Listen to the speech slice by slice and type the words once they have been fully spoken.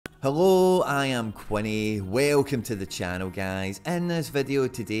Hello, I am Quinny. Welcome to the channel, guys. In this video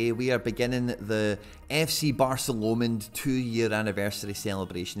today, we are beginning the FC Barcelona 2-year anniversary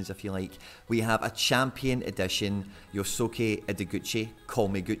celebrations, if you like. We have a Champion Edition Yosuke Ideguchi, Call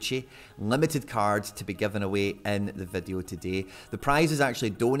Me Gucci, limited cards to be given away in the video today. The prize is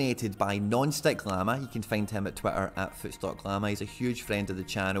actually donated by Non-Stick Llama. You can find him at Twitter at Footstock He's a huge friend of the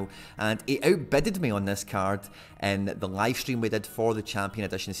channel, and he outbidded me on this card in the live stream we did for the Champion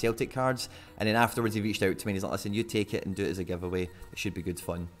Edition Celtic cards, and then afterwards he reached out to me and he's like, listen, you take it and do it as a giveaway. It should be good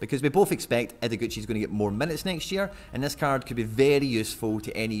fun. Because we both expect Ideguchi's going to get more minutes next year, and this card could be very useful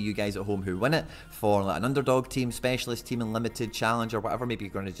to any of you guys at home who win it for like an underdog team, specialist team, and limited challenge or whatever. Maybe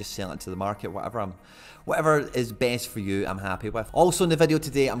you're going to just sell it to the market, whatever is best for you, I'm happy with. Also in the video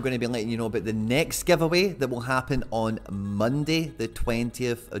today, I'm going to be letting you know about the next giveaway that will happen on Monday, the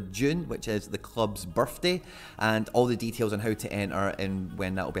 20th of June, which is the club's birthday, and all the details on how to enter and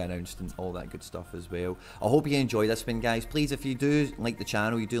when that will be announced and all that good stuff as well. I hope you enjoy this one, guys. Please, if you do like the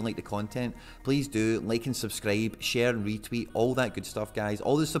channel, you do like the content, please do like and subscribe, share and retweet, all that good stuff, guys.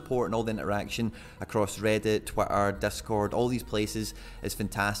 All the support and all the interaction across Reddit, Twitter, Discord, all these places is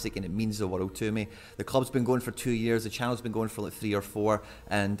fantastic, and it means the world to me. The club's been going for 2 years, the channel's been going for like 3 or 4,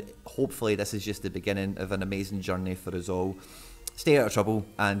 and hopefully this is just the beginning of an amazing journey for us all. Stay out of trouble,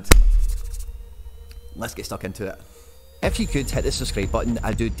 and let's get stuck into it. If you could hit the subscribe button,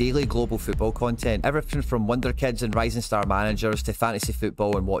 I do daily global football content, everything from Wonder Kids and Rising Star Managers to fantasy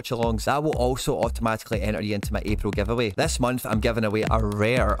football and watch-alongs. That will also automatically enter you into my April giveaway. This month I'm giving away a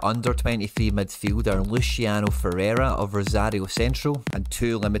rare under-23 midfielder, Luciano Ferreira of Rosario Central, and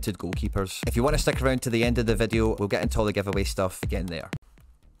 2 limited goalkeepers. If you want to stick around to the end of the video, we'll get into all the giveaway stuff again there.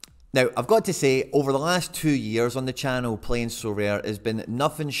 Now, I've got to say, over the last 2 years on the channel, playing Sorare has been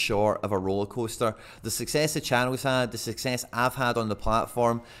nothing short of a roller coaster. The success the channel's had, the success I've had on the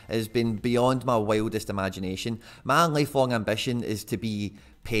platform has been beyond my wildest imagination. My lifelong ambition is to be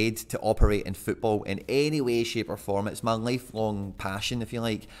paid to operate in football in any way, shape or form. It's my lifelong passion, if you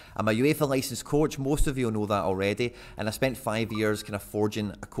like. I'm a UEFA licensed coach, most of you know that already, and I spent 5 years kind of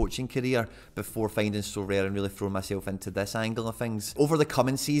forging a coaching career before finding Sorare and really throwing myself into this angle of things. Over the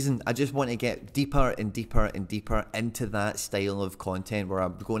coming season, I just want to get deeper and deeper and deeper into that style of content where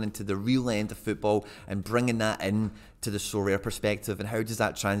I'm going into the real end of football and bringing that in to the Sorare perspective, and how does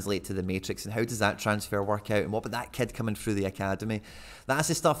that translate to the Matrix, and how does that transfer work out, and what about that kid coming through the academy? That's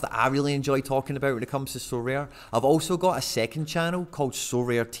the stuff that I really enjoy talking about when it comes to Sorare. I've also got a second channel called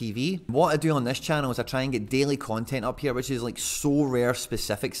Sorare TV. What I do on this channel is I try and get daily content up here, which is like Sorare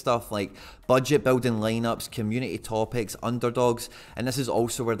specific stuff like budget building lineups, community topics, underdogs, and this is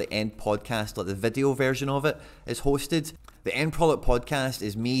also where the end podcast, like the video version of it, is hosted. The End Product Podcast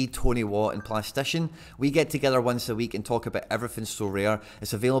is me, Tony Watt and Plastician. We get together once a week and talk about everything Sorare.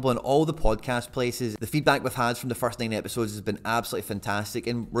 It's available in all the podcast places. The feedback we've had from the first 9 episodes has been absolutely fantastic,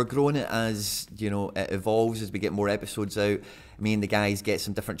 and we're growing it as, you know, it evolves as we get more episodes out. Me and the guys get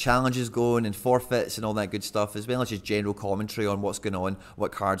some different challenges going and forfeits and all that good stuff, as well as just general commentary on what's going on,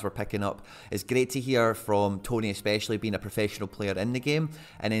 what cards we're picking up. It's great to hear from Tony, especially being a professional player in the game,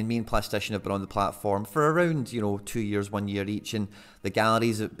 and then me and Plastician have been on the platform for around, you know, 2 years, 1 year each, and the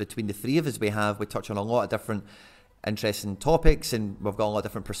galleries between the 3 of us we touch on a lot of different interesting topics, and we've got a lot of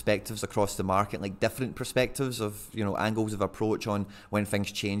different perspectives across the market, like different perspectives of, you know, angles of approach on when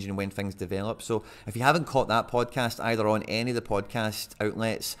things change and when things develop. So if you haven't caught that podcast either on any of the podcast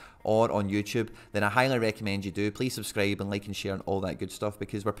outlets or on YouTube, then I highly recommend you do. Please subscribe and like and share and all that good stuff,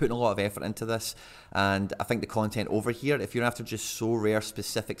 because we're putting a lot of effort into this, and I think the content over here, if you're after just Sorare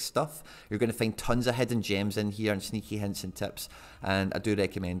specific stuff, you're going to find tons of hidden gems in here and sneaky hints and tips, and I do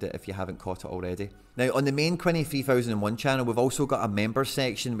recommend it if you haven't caught it already. Now, on the main Quinny 3001 channel, we've also got a members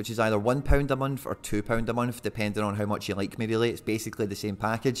section, which is either £1 a month or £2 a month, depending on how much you like me, really. It's basically the same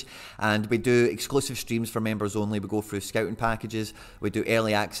package, and we do exclusive streams for members only. We go through scouting packages, we do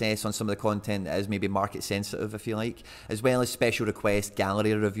early access on some of the content that is maybe market sensitive, if you like, as well as special requests,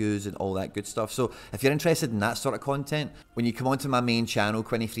 gallery reviews and all that good stuff. So if you're interested in that sort of content, when you come onto my main channel,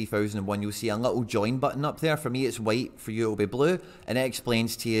 Quinny 3001, you'll see a little join button up there. For me it's white, for you it'll be blue, and it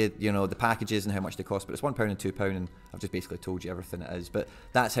explains to you, you know, the packages and how much they cost, but it's £1 and £2, and I've just basically told you everything it is. But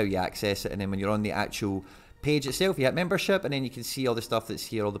that's how you access it, and then when you're on the actual page itself, you hit membership, and then you can see all the stuff that's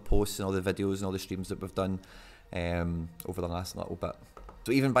here, all the posts and all the videos and all the streams that we've done over the last little bit.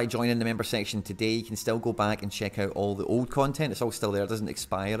 So even by joining the member section today, you can still go back and check out all the old content. It's all still there, it doesn't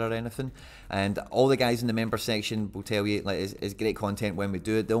expire or anything. And all the guys in the member section will tell you like it's great content when we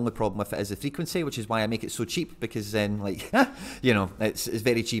do it. The only problem with it is the frequency, which is why I make it so cheap, because then like, you know, it's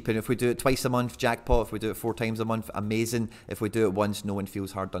very cheap. And if we do it twice a month, jackpot. If we do it 4 times a month, amazing. If we do it once, no one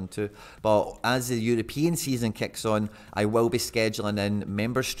feels hard done to. But as the European season kicks on, I will be scheduling in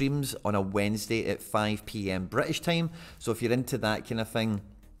member streams on a Wednesday at 5 PM British time. So if you're into that kind of thing,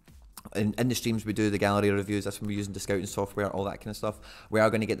 in the streams we do the gallery reviews, that's when we're using the scouting software, all that kind of stuff. We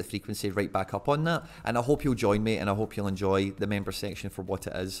are going to get the frequency right back up on that, and I hope you'll join me, and I hope you'll enjoy the member section for what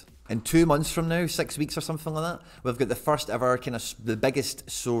it is. In 2 months from now, 6 weeks or something like that, we've got the first ever kind of the biggest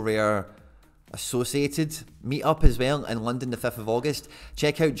Sorare associated meetup as well in London, the 5th of August.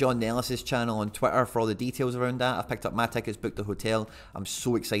 Check out John Nellis's channel on Twitter for all the details around that. I've picked up my tickets, booked the hotel. I'm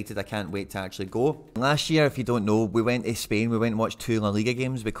so excited, I can't wait to actually go. Last year, if you don't know, we went to Spain, we went and watched 2 La Liga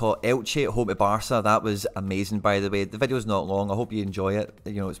games. We caught Elche at home to Barca. That was amazing, by the way. The video's not long, I hope you enjoy it.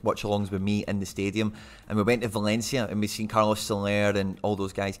 You know, it's watch-alongs with me in the stadium. And we went to Valencia and we've seen Carlos Soler and all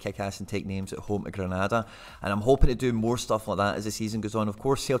those guys kick ass and take names at home to Granada. And I'm hoping to do more stuff like that as the season goes on. Of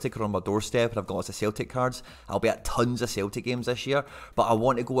course, Celtic are on my doorstep, and I've got lots of Celtic cards. I'll be at tons of Celtic games this year, but I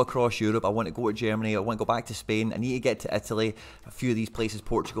want to go across Europe. I want to go to Germany. I want to go back to Spain. I need to get to Italy, a few of these places,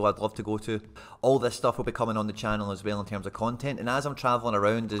 Portugal, I'd love to go to. All this stuff will be coming on the channel as well in terms of content, and as I'm travelling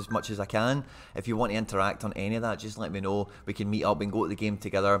around as much as I can, if you want to interact on any of that, just let me know. We can meet up, we can go to the game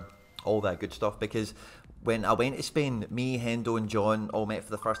together, all that good stuff, because when I went to Spain, me, Hendo and John all met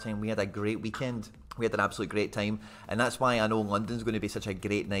for the first time. We had a great weekend. We had an absolute great time, and that's why I know London's going to be such a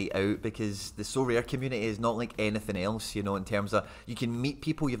great night out, because the Sorare community is not like anything else, you know, in terms of you can meet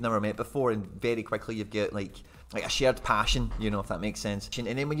people you've never met before, and very quickly you've got like a shared passion, you know, if that makes sense. And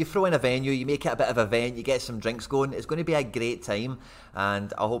then when you throw in a venue, you make it a bit of an event, you get some drinks going. It's going to be a great time,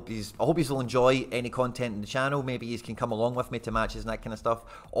 and I hope you will enjoy any content in the channel. Maybe you can come along with me to matches and that kind of stuff,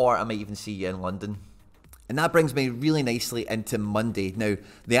 or I might even see you in London. And that brings me really nicely into Monday. Now,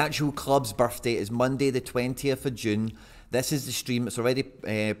 the actual club's birthday is Monday the 20th of June. This is the stream. It's already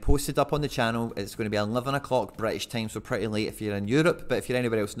posted up on the channel. It's going to be 11 o'clock British time, so pretty late if you're in Europe. But if you're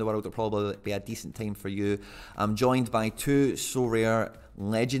anywhere else in the world, it'll probably be a decent time for you. I'm joined by 2 Sorare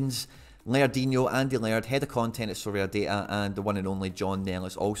legends. Lairdinho, Andy Laird, head of content at Sorare Data, and the one and only John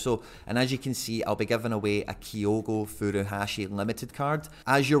Nellis also. And as you can see, I'll be giving away a Kyogo Furuhashi limited card.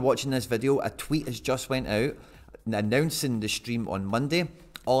 As you're watching this video, a tweet has just went out announcing the stream on Monday.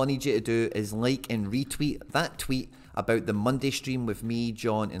 All I need you to do is like and retweet that tweet about the Monday stream with me,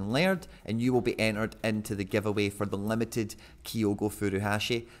 John and Laird, and you will be entered into the giveaway for the limited Kyogo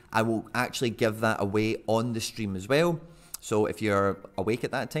Furuhashi. I will actually give that away on the stream as well. So if you're awake at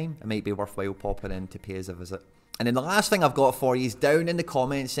that time, it might be worthwhile popping in to pay us a visit. And then the last thing I've got for you is down in the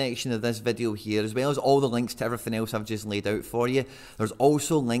comment section of this video here, as well as all the links to everything else I've just laid out for you. There's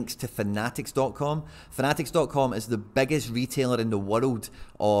also links to Fanatics.com. Fanatics.com is the biggest retailer in the world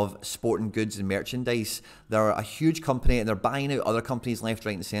of sporting goods and merchandise. They're a huge company, and they're buying out other companies left,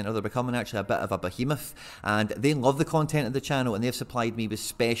 right and centre. They're becoming actually a bit of a behemoth, and they love the content of the channel, and they've supplied me with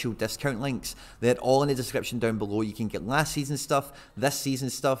special discount links. They're all in the description down below. You can get last season's stuff, this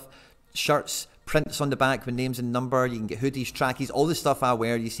season's stuff, shirts, prints on the back with names and number. You can get hoodies, trackies, all the stuff I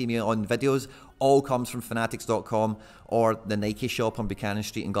wear, you see me on videos, all comes from Fanatics.com or the Nike shop on Buchanan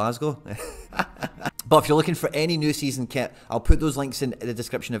Street in Glasgow. But if you're looking for any new season kit, I'll put those links in the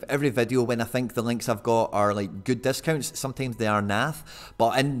description of every video when I think the links I've got are like good discounts. Sometimes they are naff,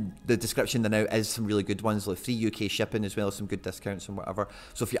 but in the description there now is some really good ones, like free UK shipping as well as some good discounts and whatever.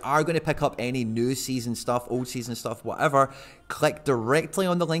 So if you are going to pick up any new season stuff, old season stuff, whatever, click directly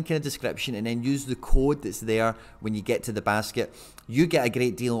on the link in the description and then use the code that's there when you get to the basket. You get a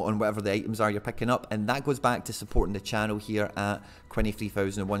great deal on whatever the items are you're picking up, and that goes back to supporting the channel here at Quinny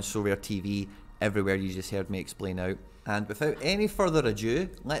 3001 Sorare TV, everywhere you just heard me explain out. And without any further ado,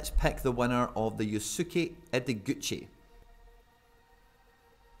 let's pick the winner of the Yusuke Ideguchi.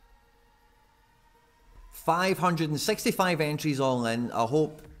 565 entries all in. I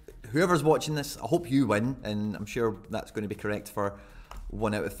hope whoever's watching this, I hope you win, and I'm sure that's going to be correct for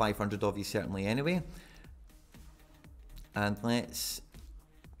 1 out of 500 of you certainly anyway. And let's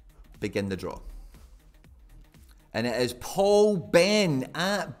begin the draw. And it is Paul Ben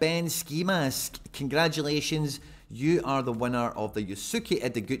at Ben Ski Mask. Congratulations, you are the winner of the Yusuke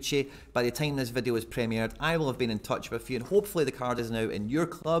Ideguchi. By the time this video is premiered, I will have been in touch with you, and hopefully the card is now in your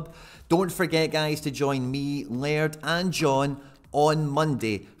club. Don't forget, guys, to join me, Laird and John on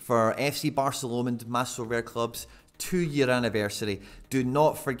Monday for FC Barcelona, my Sorare club's 2-year anniversary. Do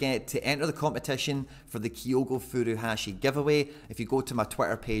not forget to enter the competition for the Kyogo Furuhashi giveaway. If you go to my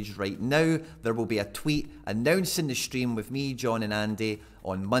Twitter page right now, there will be a tweet announcing the stream with me, John and Andy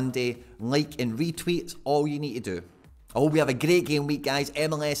on Monday. Like and retweet, it's all you need to do. I hope we have a great game week, guys.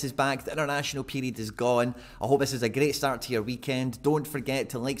 MLS is back. The international period is gone. I hope this is a great start to your weekend. Don't forget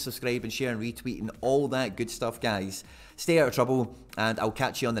to like, subscribe, and share and retweet and all that good stuff, guys. Stay out of trouble, and I'll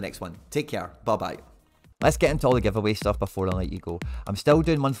catch you on the next one. Take care. Bye-bye. Let's get into all the giveaway stuff before I let you go. I'm still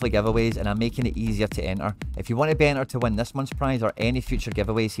doing monthly giveaways and I'm making it easier to enter. If you want to be entered to win this month's prize or any future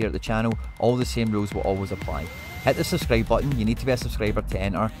giveaways here at the channel, all the same rules will always apply. Hit the subscribe button, you need to be a subscriber to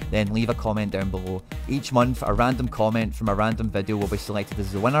enter, then leave a comment down below. Each month, a random comment from a random video will be selected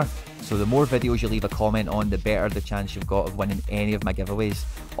as the winner, so the more videos you leave a comment on, the better the chance you've got of winning any of my giveaways.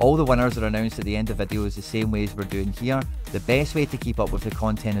 All the winners are announced at the end of videos the same way as we're doing here. The best way to keep up with the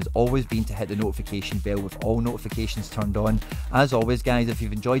content has always been to hit the notification bell with all notifications turned on. As always, guys, if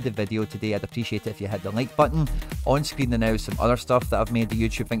you've enjoyed the video today, I'd appreciate it if you hit the like button. On screen now is some other stuff that I've made that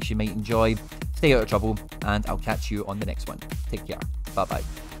YouTube thinks you might enjoy. Stay out of trouble, and I'll catch you on the next one. Take care.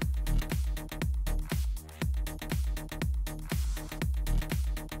 Bye-bye.